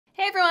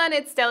everyone,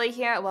 it's Deli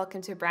here.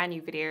 Welcome to a brand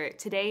new video.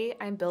 Today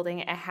I'm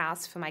building a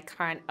house for my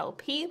current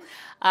LP.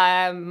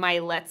 My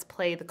Let's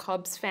Play the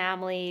Cobbs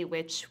Family,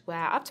 which we're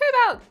up to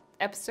about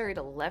episode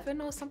 11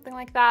 or something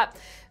like that.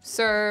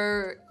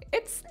 So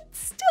it's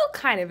still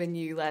kind of a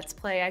new Let's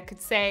Play, I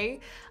could say.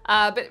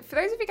 But for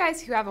those of you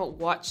guys who haven't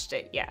watched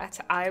it yet,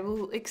 I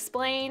will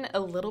explain a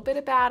little bit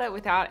about it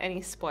without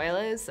any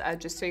spoilers,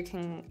 just so you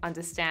can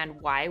understand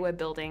why we're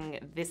building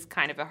this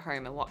kind of a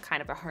home and what kind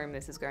of a home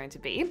this is going to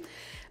be.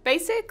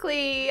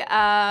 Basically,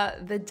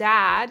 the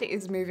dad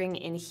is moving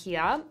in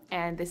here,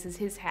 and this is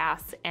his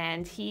house,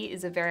 and he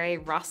is a very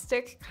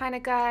rustic kind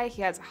of guy.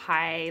 He has a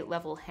high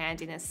level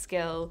handiness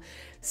skill,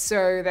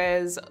 so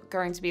there's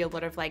going to be a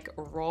lot of like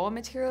raw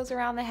materials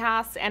around the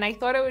house, and I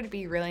thought it would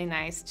be really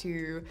nice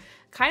to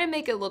kind of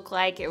make it look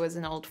like it was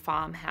an old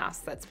farmhouse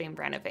that's been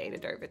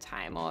renovated over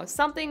time, or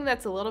something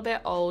that's a little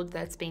bit old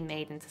that's been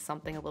made into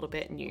something a little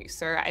bit new.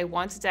 So I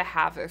wanted to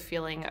have a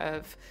feeling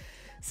of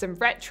some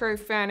retro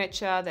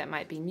furniture that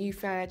might be new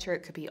furniture.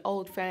 It could be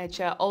old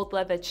furniture, old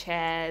leather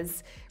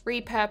chairs,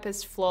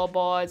 repurposed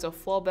floorboards or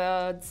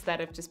floorboards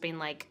that have just been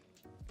like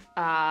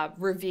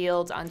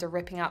revealed under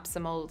ripping up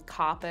some old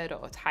carpet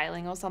or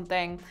tiling or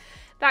something.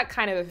 That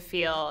kind of a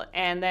feel.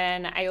 And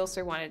then I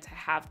also wanted to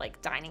have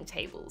like dining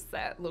tables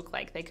that look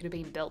like they could have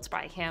been built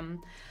by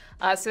him.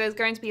 So there's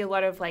going to be a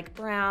lot of like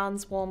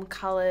browns, warm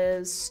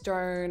colors,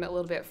 stone, a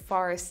little bit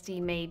foresty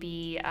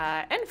maybe,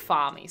 and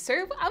farmy. So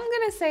I'm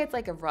gonna say it's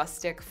like a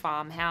rustic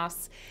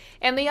farmhouse.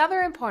 And the other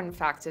important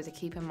factor to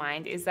keep in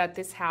mind is that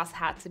this house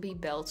had to be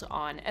built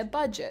on a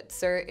budget.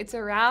 So it's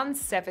around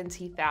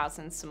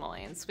 70,000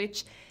 simoleons,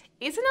 which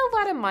isn't a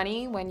lot of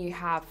money when you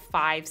have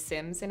 5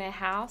 Sims in a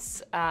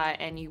house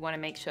and you want to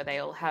make sure they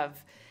all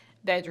have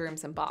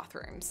bedrooms and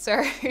bathrooms.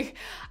 So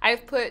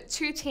I've put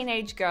 2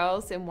 teenage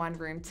girls in one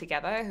room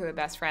together who are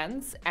best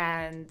friends,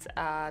 and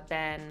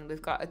then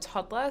we've got a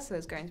toddler, so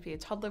there's going to be a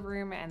toddler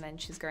room, and then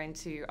she's going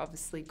to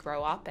obviously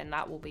grow up and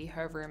that will be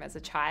her room as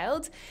a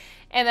child.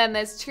 And then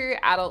there's 2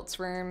 adults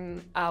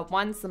room,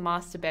 one's the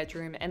master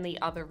bedroom and the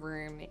other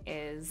room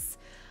is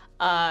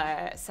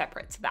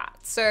separate to that.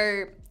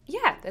 So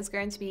yeah, there's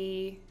going to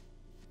be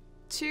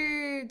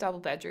 2 double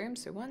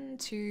bedrooms, so 1,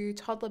 2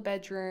 toddler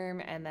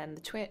bedroom, and then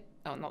the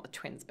not the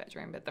twins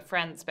bedroom, but the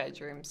friend's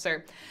bedroom.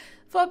 So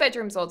 4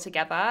 bedrooms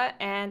altogether,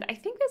 and I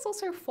think there's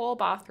also 4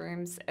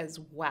 bathrooms as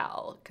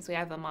well, because we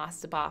have a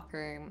master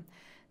bathroom,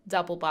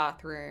 double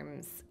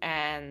bathrooms,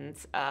 and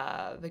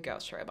the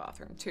girls share a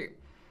bathroom too.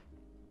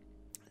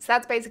 So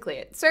that's basically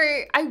it. So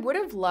I would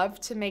have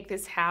loved to make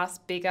this house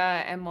bigger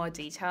and more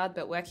detailed,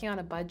 but working on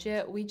a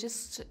budget, we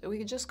just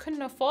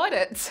couldn't afford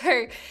it.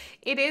 So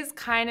it is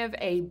kind of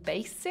a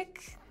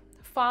basic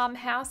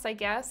farmhouse, I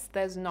guess.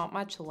 There's not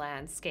much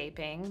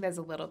landscaping. There's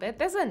a little bit.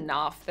 There's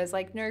enough. There's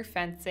like no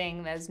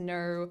fencing. There's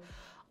no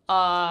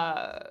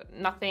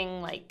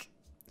nothing like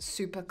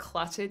super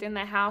cluttered in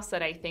the house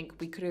that I think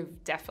we could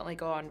have definitely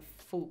gone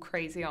full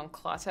crazy on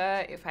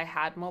clutter if I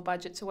had more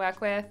budget to work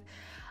with.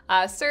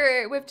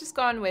 So we've just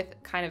gone with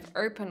kind of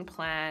open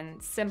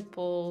plan,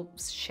 simple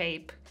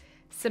shape,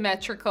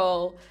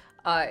 symmetrical.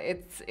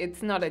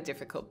 It's not a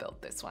difficult build,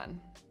 this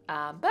one.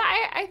 But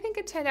I think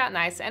it turned out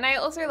nice, and I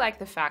also like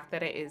the fact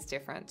that it is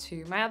different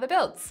to my other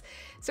builds.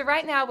 So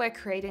right now we're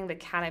creating the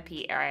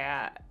canopy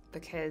area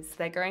because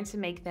they're going to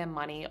make their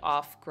money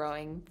off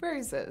growing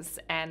roses,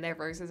 and their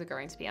roses are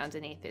going to be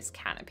underneath this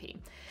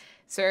canopy.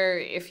 So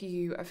if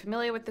you are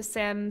familiar with The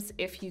Sims,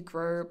 if you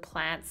grow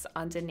plants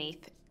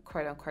underneath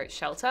quote-unquote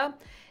shelter,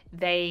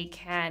 they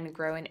can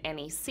grow in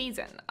any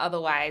season.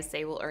 Otherwise,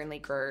 they will only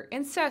grow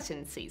in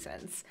certain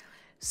seasons.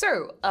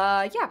 So,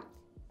 yeah,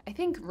 I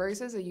think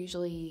roses are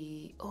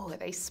usually, are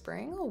they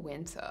spring or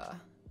winter?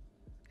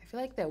 I feel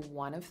like they're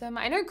one of them.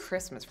 I know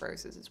Christmas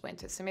roses is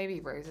winter, so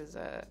maybe roses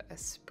are a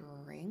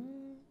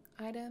spring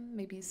item,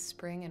 maybe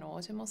spring and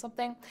autumn or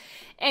something.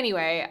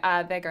 Anyway,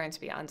 they're going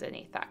to be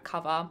underneath that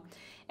cover.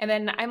 And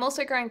then I'm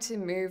also going to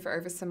move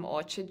over some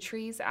orchard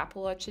trees,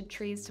 apple orchard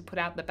trees, to put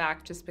out the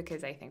back just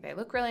because I think they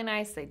look really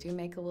nice. They do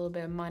make a little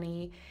bit of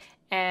money.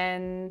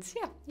 And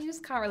yeah, you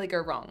just can't really go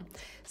wrong.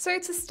 So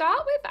to start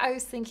with, I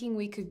was thinking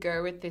we could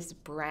go with this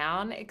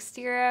brown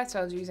exterior. So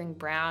I was using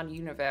brown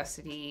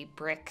university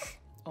brick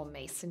or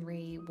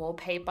masonry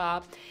wallpaper.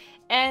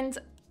 And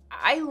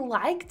I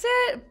liked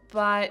it,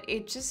 but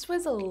it just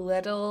was a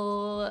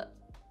little,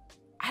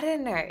 I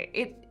don't know,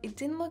 it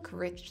didn't look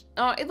rich.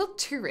 Oh, it looked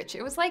too rich.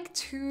 It was like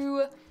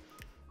too,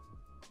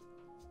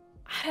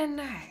 I don't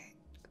know,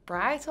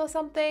 bright or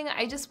something.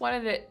 I just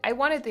wanted it, I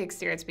wanted the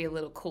exterior to be a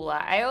little cooler.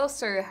 I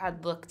also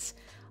had looked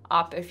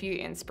up a few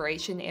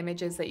inspiration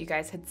images that you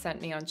guys had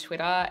sent me on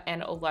Twitter,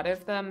 and a lot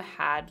of them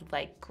had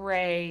like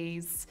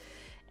grays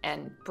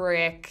and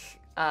brick,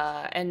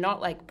 and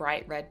not like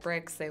bright red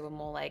bricks. They were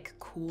more like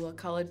cooler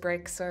colored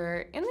bricks. So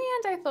in the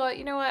end, I thought,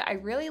 you know what, I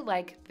really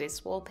like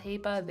this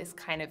wallpaper, this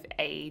kind of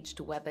aged,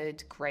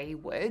 weathered gray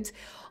wood.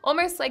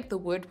 Almost like the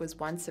wood was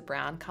once a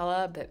brown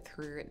color, but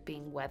through it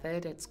being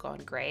weathered, it's gone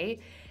gray.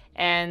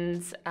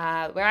 And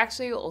we're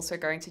actually also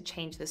going to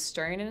change the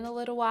stone in a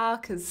little while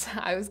because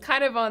I was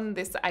kind of on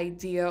this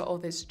idea or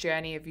this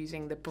journey of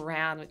using the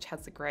brown, which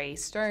has the gray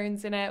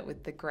stones in it,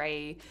 with the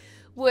gray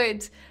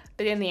wood.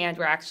 But in the end,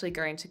 we're actually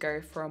going to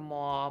go for a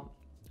more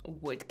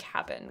wood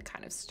cabin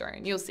kind of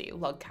stone. You'll see,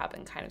 log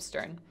cabin kind of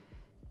stone.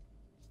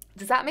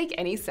 Does that make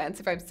any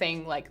sense if I'm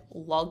saying like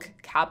log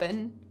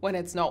cabin when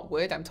it's not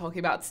wood? I'm talking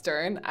about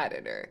stone. I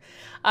don't know.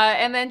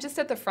 And then just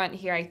at the front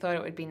here, I thought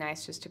it would be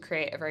nice just to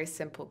create a very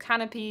simple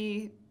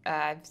canopy.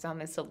 I've done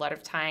this a lot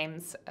of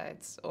times.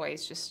 It's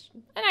always just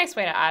a nice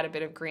way to add a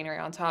bit of greenery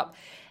on top.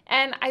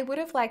 And I would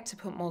have liked to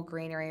put more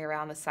greenery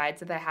around the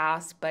sides of the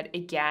house, but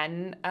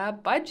again,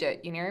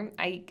 budget, you know,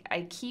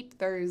 I keep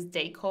those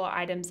decor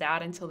items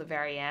out until the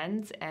very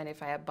end. And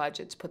if I have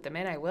budget to put them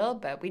in, I will,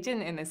 but we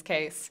didn't in this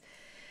case.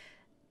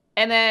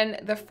 And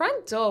then the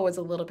front door was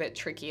a little bit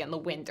tricky, and the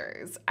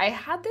windows. I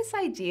had this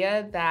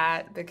idea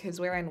that because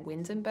we're in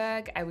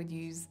Windenburg, I would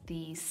use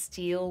the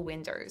steel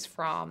windows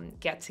from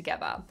Get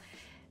Together.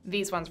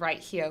 These ones right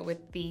here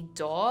with the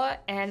door,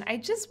 and I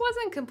just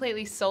wasn't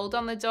completely sold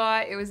on the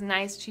door. It was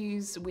nice to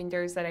use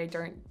windows that I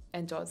don't,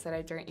 and doors that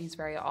I don't use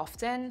very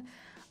often.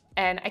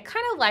 And I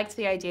kind of liked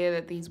the idea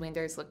that these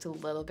windows looked a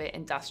little bit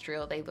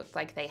industrial. They looked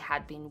like they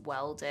had been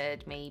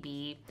welded,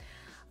 maybe.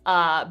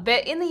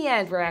 But in the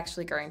end, we're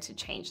actually going to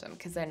change them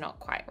because they're not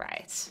quite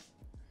right.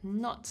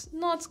 Not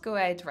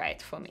quite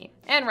right for me.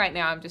 And right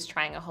now I'm just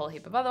trying a whole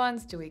heap of other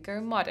ones. Do we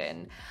go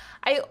modern?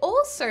 I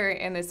also,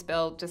 in this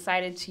build,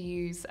 decided to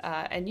use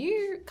a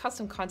new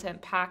custom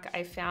content pack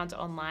I found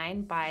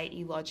online by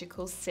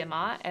Illogical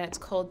Simmer, and it's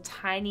called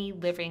Tiny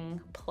Living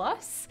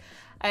Plus.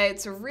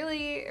 It's a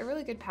really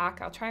good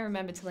pack. I'll try and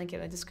remember to link it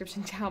in the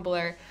description down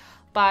below.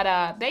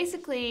 But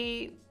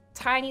basically,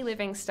 Tiny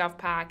Living Stuff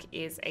Pack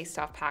is a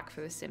stuff pack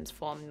for The Sims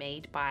 4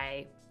 made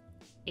by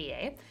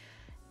EA.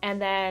 And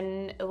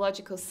then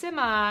Illogical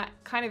Simmer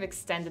kind of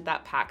extended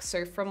that pack.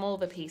 So from all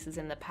the pieces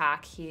in the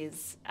pack,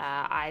 he's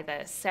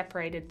either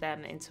separated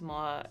them into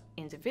more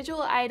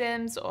individual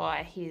items, or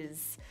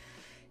he's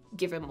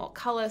given more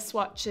color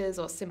swatches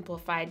or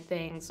simplified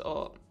things,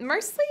 or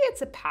mostly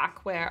it's a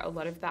pack where a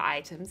lot of the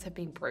items have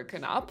been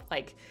broken up.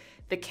 Like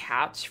the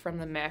couch from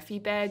the Murphy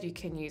bed you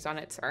can use on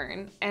its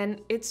own.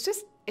 And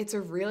it's a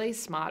really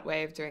smart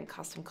way of doing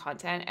custom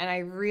content, and I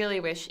really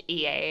wish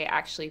EA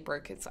actually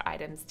broke its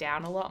items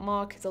down a lot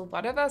more, because a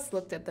lot of us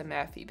looked at the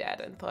Murphy bed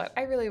and thought,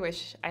 I really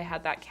wish I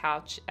had that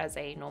couch as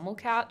a normal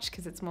couch,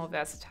 because it's more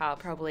versatile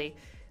probably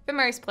for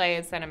most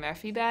players than a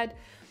Murphy bed.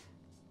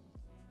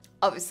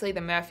 Obviously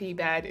the Murphy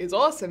bed is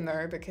awesome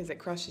though, because it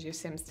crushes your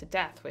Sims to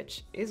death,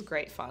 which is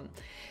great fun.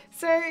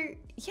 So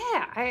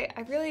yeah,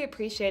 I really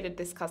appreciated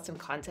this custom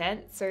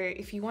content. So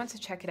if you want to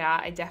check it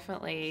out, I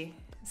definitely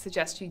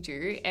suggest you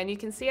do. And you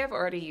can see I've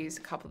already used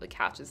a couple of the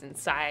couches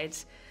inside.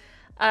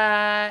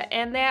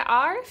 And there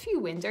are a few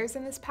windows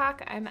in this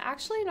pack. I'm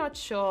actually not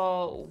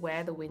sure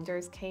where the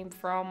windows came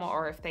from,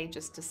 or if they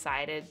just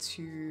decided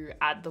to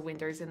add the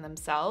windows in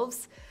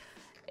themselves.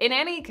 In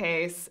any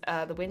case,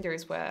 the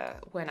windows were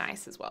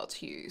nice as well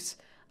to use.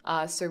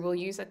 So we'll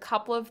use a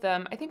couple of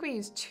them. I think we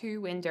used 2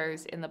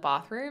 windows in the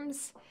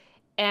bathrooms.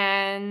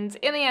 And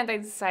in the end, I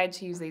decided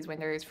to use these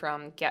windows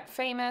from Get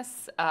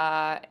Famous,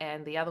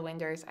 and the other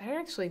windows, I don't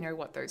actually know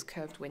what those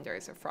curved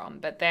windows are from,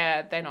 but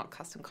they're not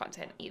custom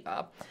content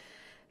either.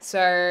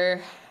 So,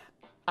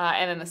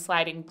 and then the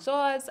sliding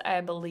doors,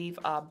 I believe,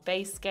 are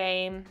base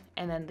game,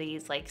 and then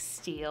these like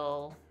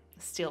steel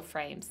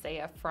frames, they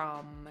are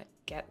from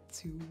Get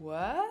to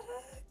Work,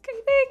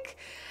 I think.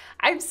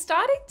 I'm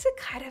starting to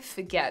kind of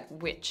forget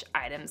which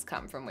items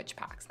come from which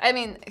packs. I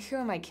mean, who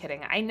am I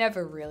kidding? I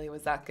never really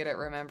was that good at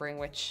remembering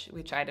which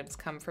items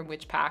come from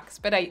which packs,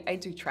 but I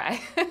do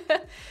try.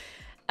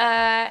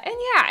 And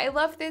yeah, I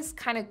love this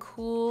kind of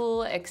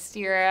cool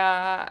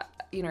exterior,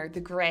 you know,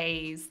 the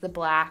grays, the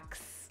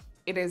blacks.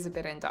 It is a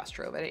bit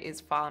industrial, but it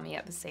is farmy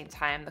at the same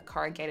time. The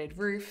corrugated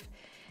roof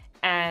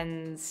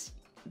and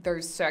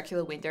those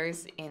circular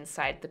windows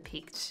inside the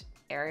peaked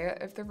area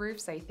of the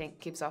roofs, I think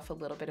gives off a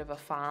little bit of a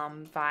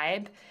farm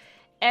vibe.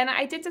 And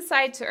I did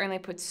decide to only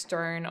put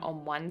stone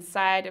on one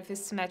side of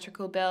this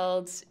symmetrical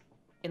build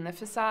in the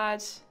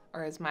facade,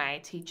 or as my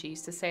teacher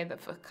used to say, the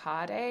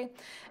facade.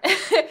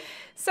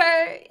 So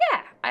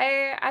yeah,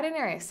 I don't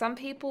know. Some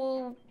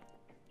people,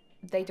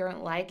 they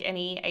don't like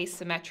any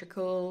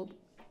asymmetrical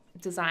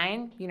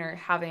design, you know,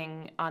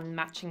 having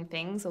unmatching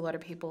things. A lot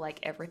of people like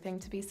everything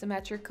to be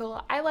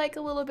symmetrical. I like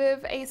a little bit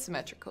of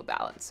asymmetrical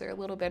balance, or a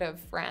little bit of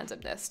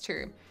randomness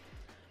too.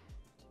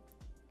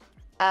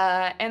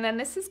 And then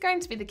this is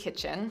going to be the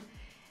kitchen.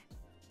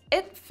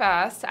 At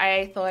first,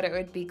 I thought it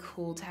would be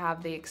cool to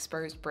have the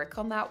exposed brick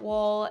on that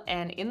wall,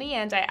 and in the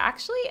end, I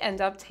actually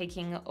end up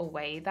taking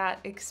away that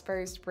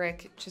exposed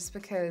brick just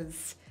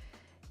because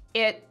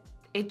it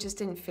it just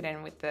didn't fit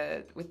in with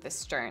the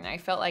stone. I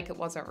felt like it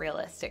wasn't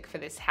realistic for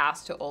this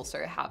house to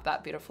also have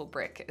that beautiful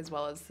brick as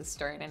well as the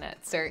stone in it.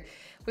 So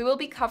we will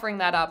be covering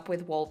that up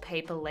with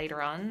wallpaper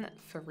later on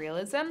for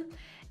realism.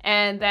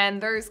 And then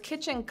those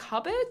kitchen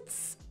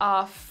cupboards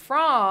are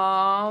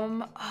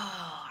from,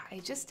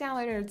 I just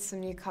downloaded some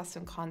new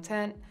custom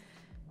content.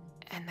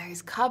 And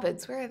those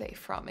cupboards, where are they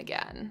from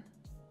again?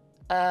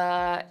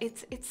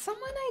 It's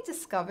someone I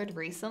discovered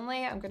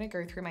recently. I'm gonna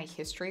go through my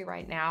history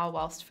right now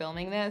whilst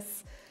filming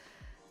this.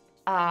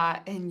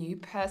 A new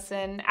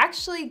person,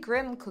 actually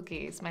Grim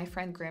Cookies, my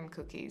friend Grim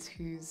Cookies,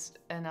 who's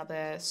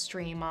another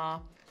streamer,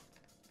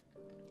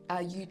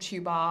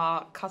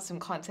 YouTuber, custom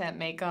content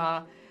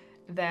maker.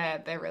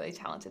 They're really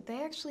talented.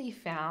 They actually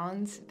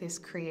found this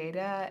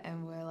creator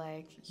and were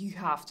like, you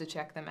have to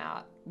check them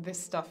out. This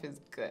stuff is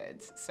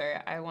good. So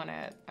I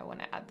wanna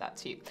add that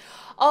to you.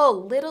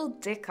 Oh, Little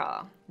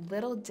Dicker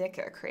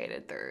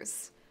created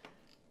those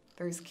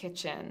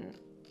kitchen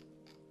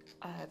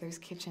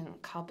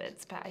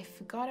cupboards, but I've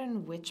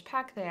forgotten which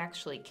pack they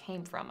actually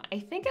came from. I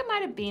think it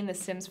might have been the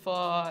Sims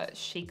 4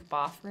 Chic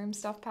Bathroom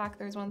Stuff pack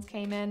those ones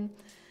came in.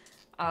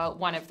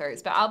 One of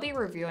those, but I'll be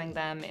reviewing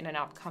them in an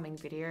upcoming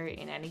video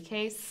in any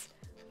case.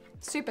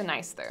 Super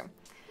nice though.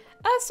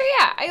 So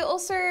yeah, I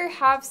also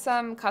have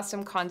some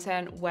custom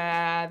content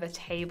where the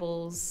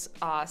tables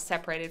are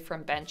separated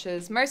from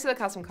benches. Most of the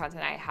custom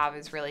content I have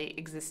is really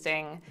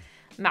existing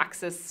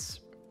Maxis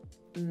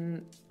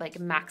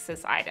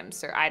items,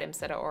 so items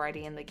that are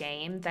already in the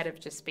game that have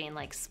just been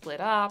like split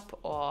up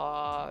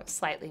or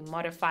slightly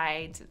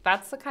modified.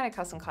 That's the kind of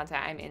custom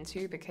content I'm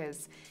into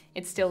because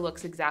it still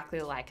looks exactly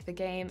like the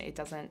game. It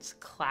doesn't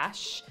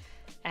clash,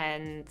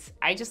 and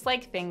I just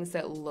like things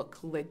that look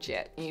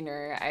legit, you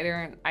know.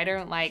 I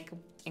don't like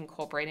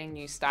incorporating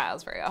new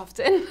styles very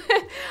often.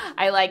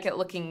 I like it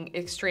looking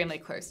extremely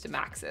close to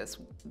Maxis,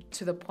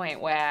 to the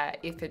point where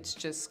if it's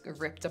just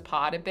ripped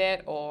apart a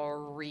bit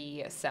or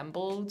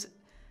reassembled,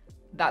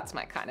 that's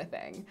my kind of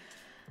thing.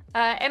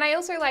 And I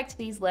also liked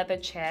these leather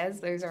chairs.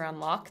 Those are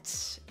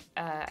unlocked,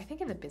 I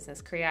think in the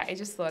business Korea. I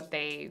just thought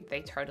they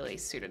totally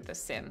suited the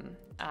sim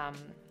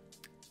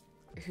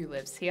who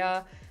lives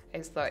here. I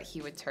just thought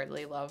he would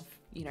totally love,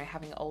 you know,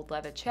 having old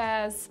leather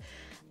chairs.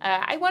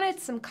 I wanted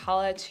some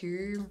color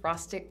too,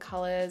 rustic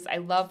colors. I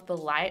love the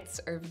lights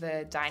over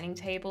the dining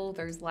table.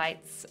 Those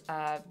lights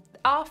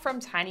are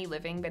from Tiny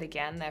Living, but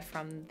again, they're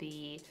from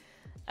the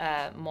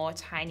more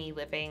Tiny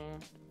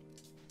Living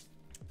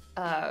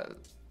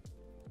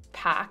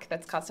pack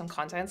that's custom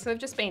content. So they've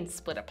just been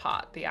split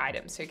apart, the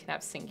items, so you can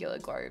have singular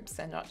globes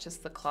and not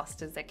just the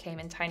clusters that came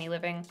in Tiny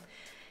Living.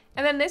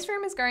 And then this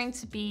room is going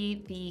to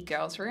be the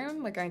girls'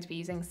 room. We're going to be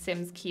using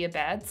Sims Kia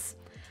beds.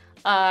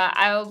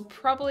 I'll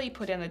probably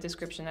put in the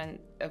description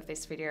of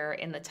this video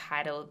in the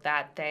title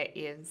that there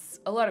is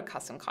a lot of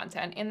custom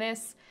content in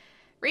this.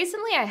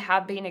 Recently, I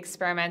have been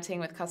experimenting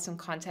with custom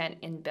content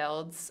in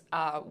builds.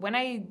 When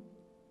I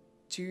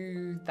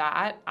do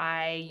that,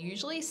 I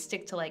usually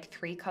stick to like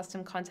 3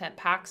 custom content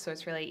packs, so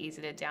it's really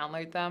easy to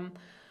download them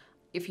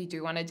if you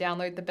do want to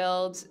download the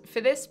build.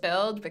 For this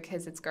build,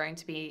 because it's going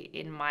to be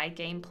in my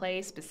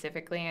gameplay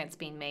specifically and it's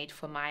been made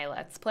for my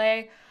Let's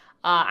Play,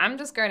 I'm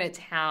just going to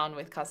town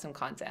with custom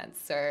content.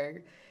 So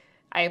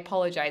I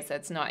apologize that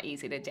it's not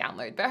easy to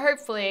download, but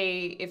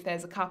hopefully if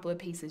there's a couple of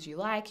pieces you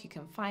like, you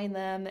can find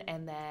them.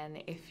 And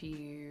then if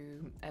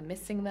you are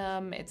missing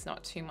them, it's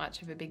not too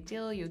much of a big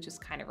deal. You'll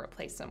just kind of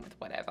replace them with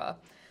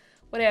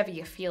whatever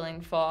you're feeling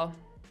for.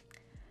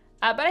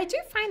 But I do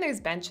find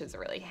those benches are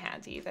really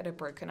handy that are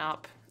broken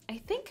up. I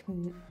think,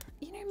 you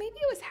know, maybe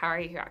it was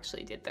Harry who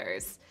actually did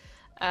those.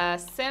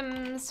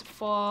 Sims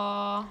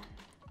for,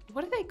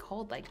 what are they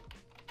called? Like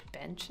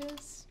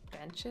benches,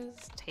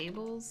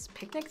 tables,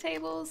 picnic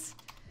tables,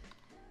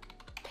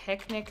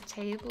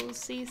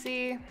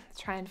 CC. Let's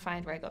try and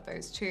find where I got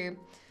those two.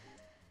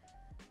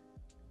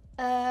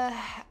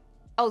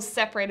 Oh,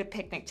 separated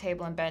picnic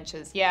table and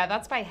benches. Yeah,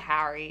 that's by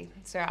Harry.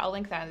 So I'll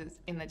link that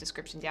in the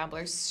description down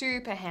below.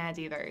 Super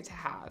handy though to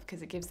have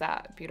because it gives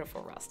that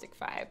beautiful rustic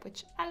vibe,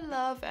 which I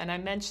love. And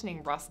I'm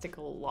mentioning rustic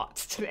a lot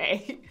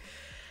today.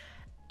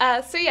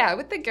 So yeah,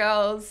 with the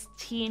girls'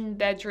 teen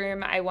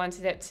bedroom, I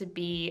wanted it to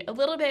be a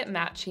little bit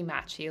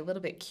matchy-matchy, a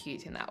little bit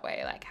cute in that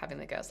way, like having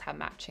the girls have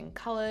matching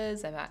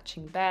colors and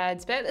matching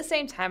beds. But at the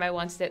same time, I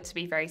wanted it to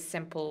be very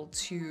simple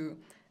to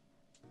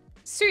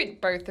suit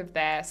both of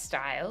their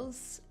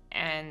styles.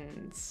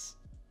 And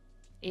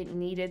it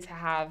needed to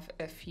have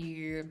a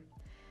few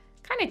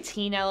kind of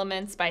teen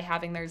elements by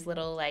having those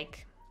little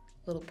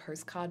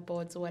postcard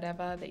boards or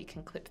whatever that you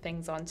can clip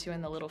things onto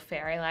and the little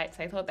fairy lights.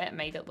 I thought that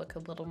made it look a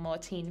little more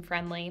teen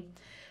friendly.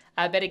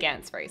 But again,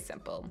 it's very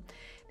simple.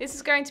 This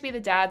is going to be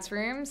the dad's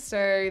room.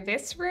 So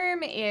this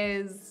room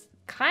is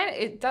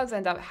it does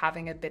end up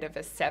having a bit of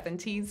a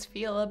 70s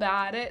feel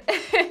about it.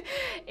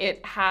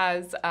 It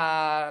has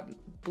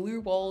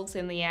blue walls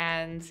in the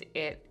end.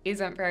 It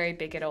isn't very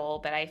big at all,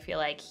 but I feel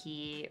like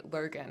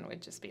Logan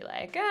would just be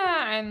like,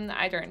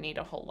 I don't need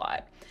a whole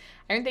lot.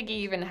 I don't think he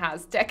even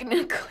has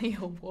technically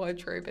a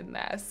wardrobe in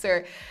there.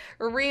 So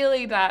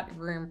really that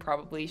room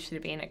probably should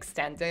have been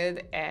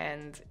extended,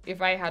 and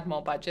if I had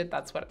more budget,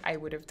 that's what I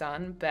would have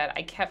done. But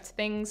I kept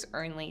things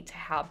only to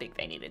how big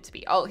they needed to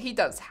be. Oh, he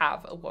does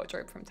have a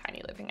wardrobe from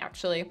Tiny Living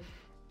actually.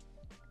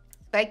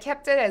 But I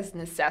kept it as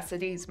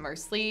necessities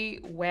mostly.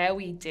 Where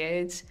we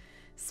did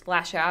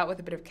splash out with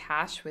a bit of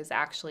cash was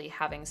actually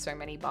having so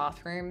many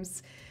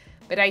bathrooms.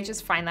 But I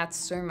just find that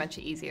so much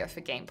easier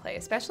for gameplay,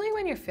 especially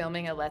when you're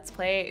filming a Let's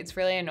Play. It's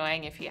really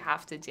annoying if you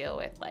have to deal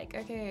with like,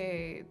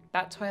 okay,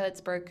 that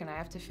toilet's broken, I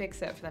have to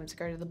fix it for them to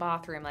go to the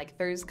bathroom. Like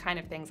those kind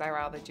of things I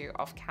rather do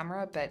off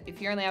camera. But if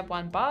you only have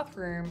one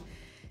bathroom,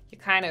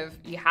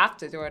 you have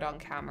to do it on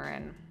camera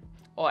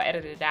or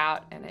edit it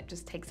out, and it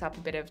just takes up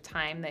a bit of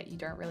time that you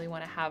don't really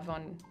want to have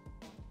on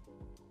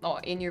or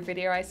in your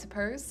video, I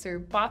suppose. So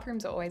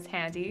bathrooms are always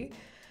handy.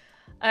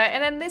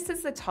 And then this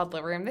is the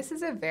toddler room. This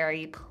is a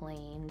very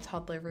plain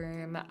toddler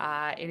room.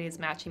 It is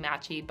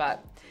matchy-matchy,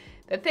 but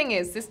the thing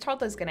is, this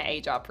toddler's gonna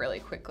age up really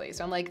quickly.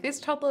 So I'm like, this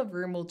toddler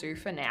room will do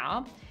for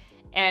now.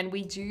 And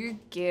we do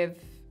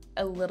give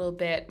a little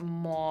bit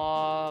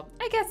more,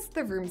 I guess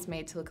the room's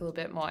made to look a little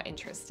bit more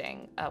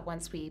interesting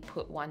once we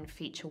put one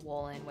feature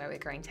wall in where we're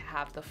going to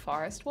have the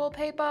forest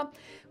wallpaper,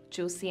 which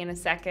you'll see in a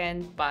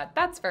second, but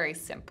that's very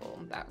simple,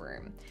 that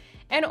room.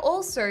 And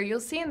also, you'll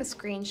see in the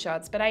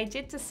screenshots, but I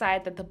did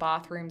decide that the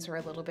bathrooms were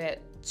a little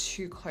bit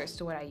too close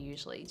to what I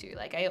usually do.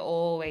 Like I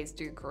always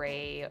do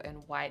gray and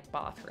white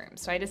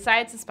bathrooms. So I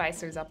decided to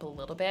spice those up a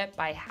little bit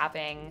by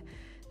having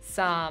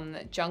some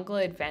Jungle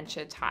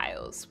Adventure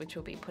tiles, which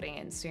we'll be putting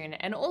in soon.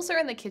 And also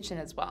in the kitchen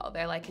as well.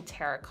 They're like a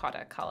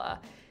terracotta color,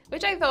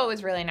 which I thought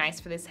was really nice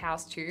for this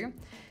house too.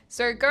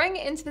 So going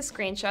into the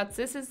screenshots,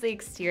 this is the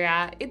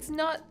exterior. It's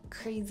not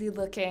crazy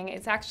looking.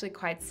 It's actually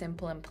quite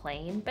simple and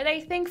plain, but I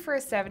think for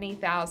a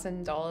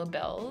 $70,000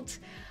 build,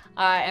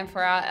 and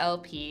for our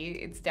LP,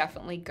 it's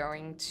definitely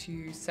going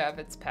to serve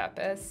its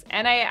purpose.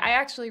 And I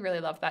actually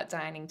really love that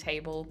dining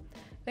table.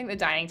 I think the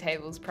dining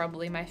table is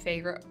probably my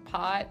favorite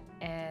part,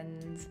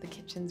 and the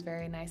kitchen's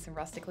very nice and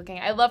rustic looking.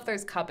 I love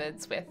those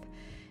cupboards with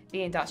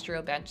the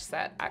industrial bench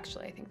set.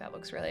 Actually, I think that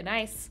looks really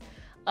nice.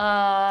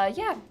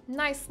 Yeah,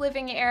 nice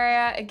living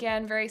area.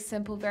 Again, very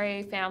simple,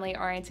 very family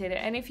oriented.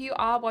 And if you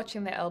are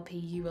watching the LP,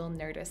 you will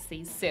notice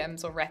these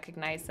Sims or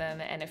recognize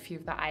them, and a few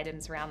of the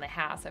items around the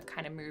house have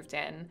kind of moved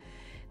in.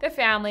 The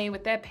family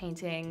with their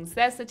paintings.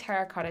 There's the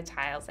terracotta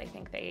tiles. I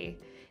think they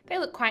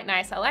look quite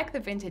nice. I like the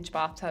vintage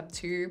bathtub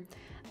too.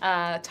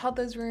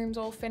 Toddler's room's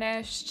all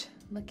finished,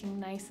 looking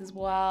nice as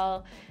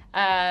well.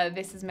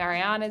 This is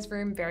Mariana's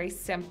room, very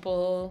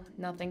simple,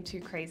 nothing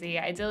too crazy.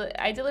 I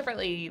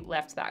deliberately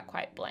left that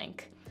quite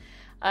blank.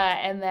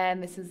 And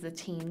then this is the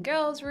teen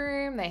girls'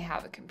 room. They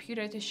have a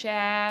computer to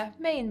share,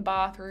 main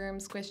bathroom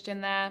squished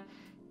in there.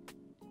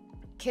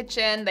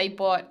 Kitchen, they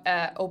brought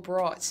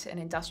an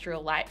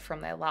industrial light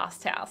from their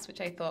last house,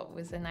 which I thought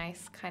was a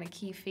nice kind of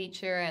key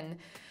feature. And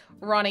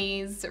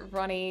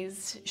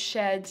Ronnie's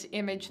shed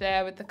image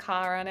there with the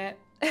car on it.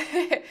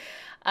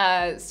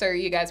 So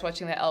you guys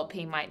watching the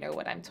LP might know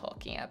what I'm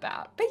talking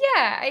about. But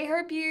yeah, I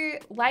hope you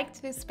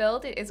liked this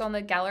build. It is on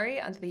the gallery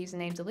under the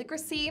username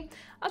Deligracy.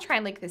 I'll try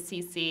and link the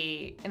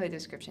CC in the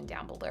description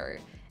down below.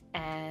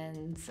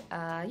 And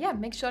yeah,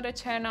 make sure to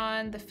turn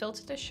on the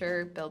filter to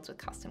show builds with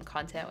custom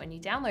content when you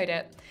download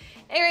it.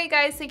 Anyway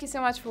guys, thank you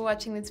so much for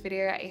watching this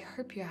video. I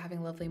hope you're having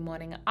a lovely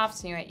morning,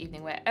 afternoon, or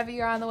evening, wherever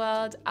you are in the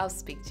world. I'll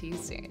speak to you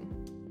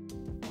soon.